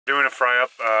fry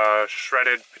up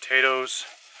shredded potatoes,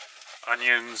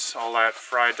 onions, all that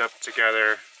fried up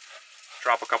together.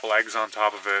 Drop a couple eggs on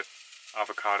top of it,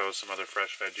 avocado, some other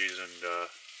fresh veggies, and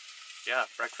yeah,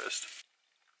 breakfast.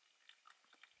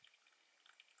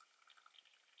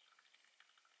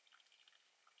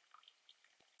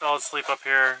 Solid sleep up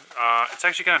here. It's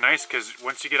actually kind of nice because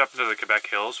once you get up into the Quebec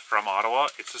hills from Ottawa,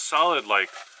 it's a solid like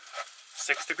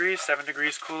 6 degrees, 7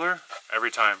 degrees cooler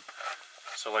every time.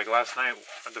 So like last night,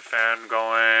 the fan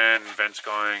going, vents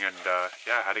going, and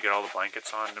yeah, I had to get all the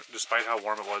blankets on. Despite how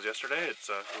warm it was yesterday, it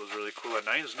was really cool at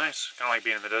night. It was nice, kind of like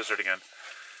being in the desert again.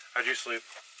 How'd you sleep?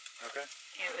 Okay.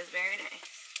 It was very nice.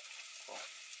 Cool.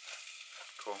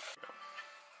 Cool.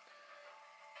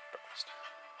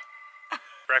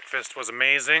 Breakfast was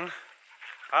amazing.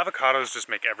 Avocados just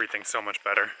make everything so much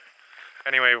better.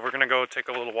 Anyway, we're gonna go take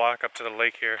a little walk up to the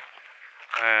lake here,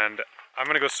 and I'm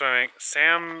gonna go swimming.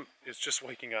 Sam is just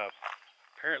waking up.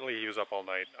 Apparently he was up all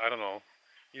night. I don't know.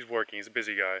 He's working, he's a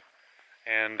busy guy.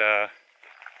 And,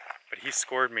 but he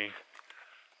scored me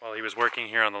while he was working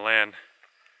here on the land.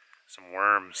 Some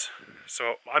worms.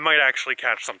 So I might actually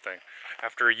catch something.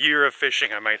 After a year of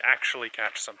fishing, I might actually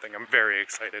catch something. I'm very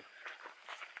excited.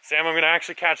 Sam, I'm gonna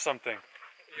actually catch something.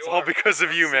 It's all because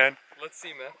of you, man. Let's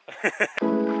see, man.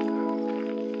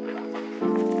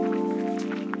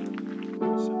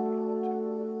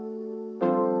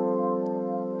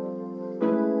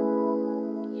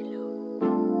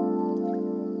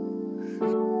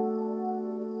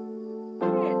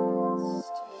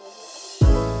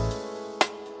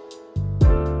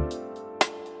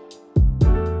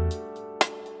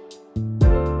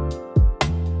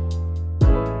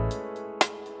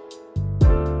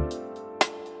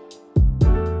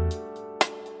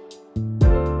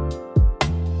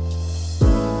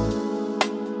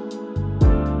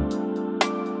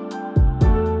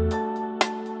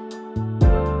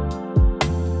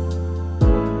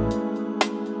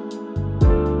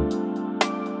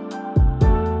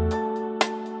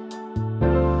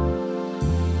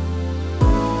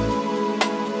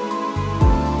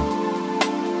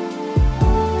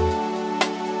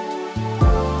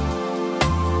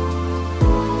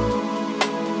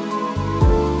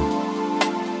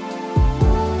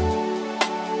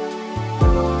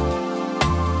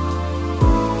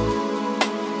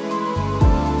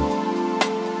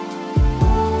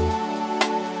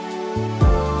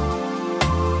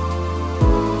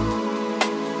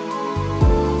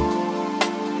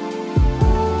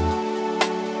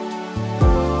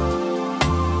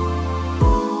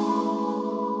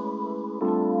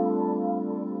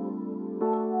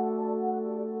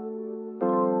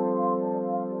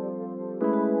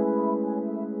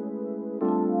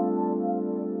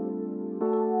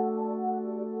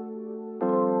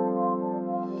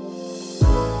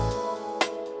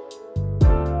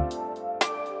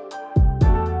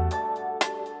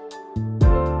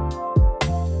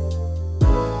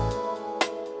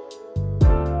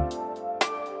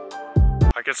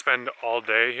 I could spend all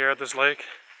day here at this lake.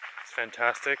 It's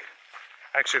fantastic.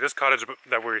 Actually, this cottage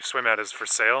that we swim at is for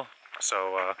sale,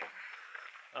 so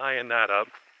eyeing that up.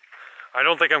 I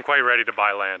don't think I'm quite ready to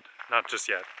buy land, not just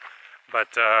yet. But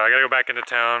I gotta go back into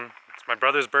town. It's my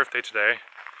brother's birthday today,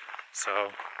 so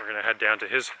we're gonna head down to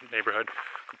his neighborhood,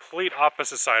 complete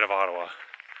opposite side of Ottawa.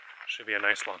 Should be a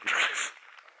nice long drive.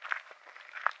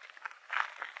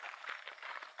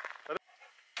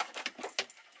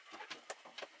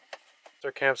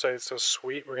 Our campsite is so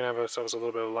sweet. We're gonna have ourselves a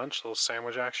little bit of lunch, a little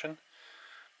sandwich action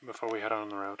before we head on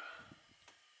the road.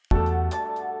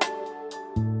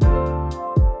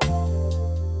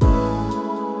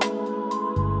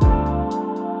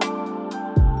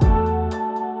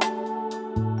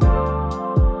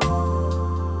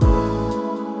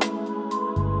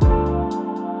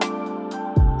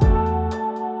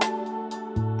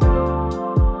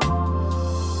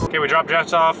 Okay, we dropped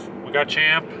Jets off. We got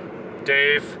Champ,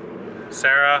 Dave,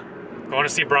 Sarah, going to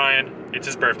see Brian. It's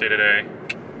his birthday today.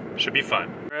 Should be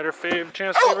fun. We're at our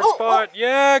Champ's favorite spot.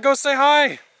 Yeah, go say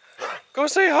hi. Go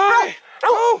say hi.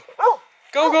 Go.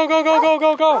 Go, go, go, go, go,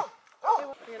 go, go.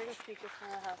 We gotta go speak to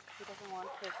Sarah's house because he doesn't want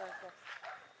to take our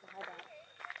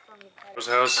His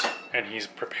house, and he's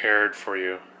prepared for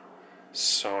you.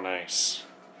 So nice.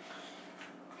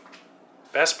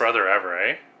 Best brother ever,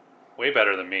 eh? Way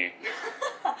better than me.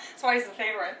 That's why he's the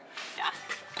favorite. Yeah.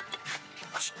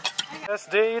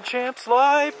 Best day of Champ's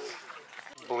life.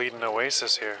 Bleeding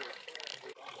oasis here.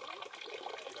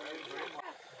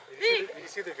 Did you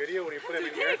see the video when you put him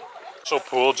in here? So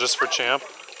pool just for Champ.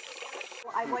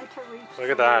 I went to reach. Look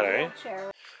at that, eh?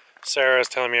 Sarah's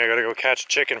telling me I gotta go catch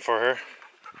chicken for her.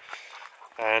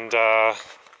 And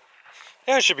yeah,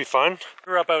 Yeah, it should be fun.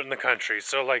 Grew up out in the country,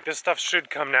 so like this stuff should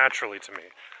come naturally to me.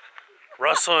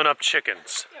 Rustling up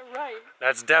chickens. Yeah, right.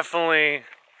 That's definitely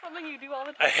Something you do all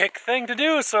the a time. hick thing to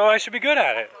do, so I should be good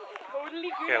at it. Totally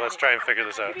good. Okay, let's try and figure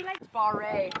this out.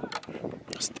 Barre.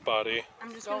 It's the body.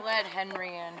 I'm just Don't let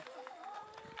Henry in.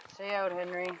 Stay out,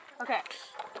 Henry. Okay.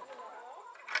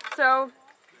 So,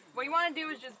 what you want to do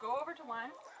is just go over to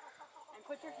one and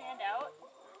put your hand out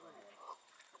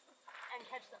and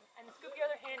catch them. And scoop your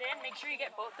other hand in. Make sure you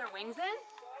get both their wings in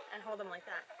and hold them like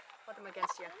that. Hold them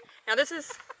against you. Now this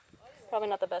is probably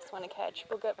not the best one to catch.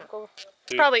 Go.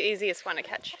 Probably easiest one to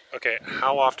catch. Okay,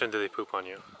 how often do they poop on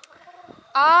you?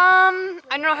 I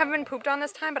don't know, I haven't been pooped on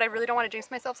this time, but I really don't want to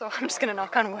jinx myself, so I'm just gonna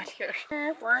knock on wood here.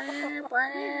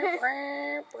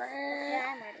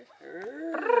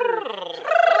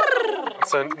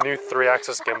 It's a new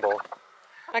 3-axis gimbal.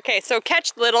 Okay, so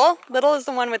catch Little. Little is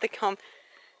the one with the comb.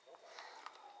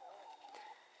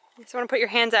 You just want to put your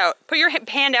hands out. Put your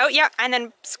hand out, yeah, and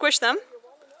then squish them.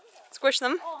 Squish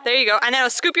them. There you go. And then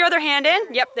scoop your other hand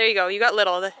in. Yep, there you go. You got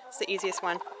Little. That's the easiest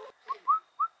one.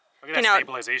 Look at that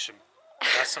stabilization.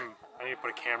 That's some. I need to put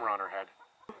a camera on her head.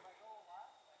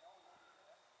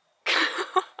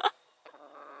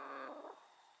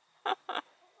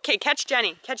 Okay, catch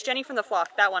Jenny. Catch Jenny from the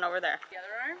flock. That one over there. The other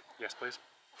arm? Yes, please.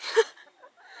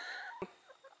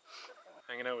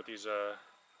 Hanging out with these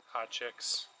hot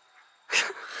chicks.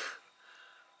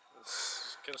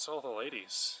 Get us all the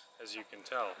ladies, as you can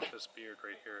tell. This beard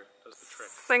right here does the trick.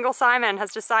 Single Simon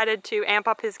has decided to amp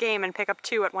up his game and pick up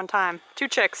 2 at one time. 2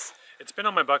 chicks. It's been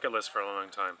on my bucket list for a long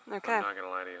time. Okay. I'm not gonna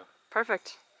lie to you.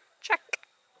 Perfect. Check.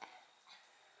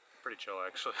 Pretty chill,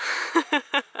 actually.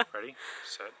 Ready?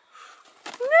 Set.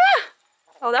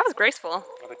 Oh, that was graceful.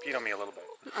 Well, they peed on me a little bit.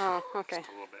 Oh, okay. Just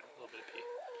a little bit of pee.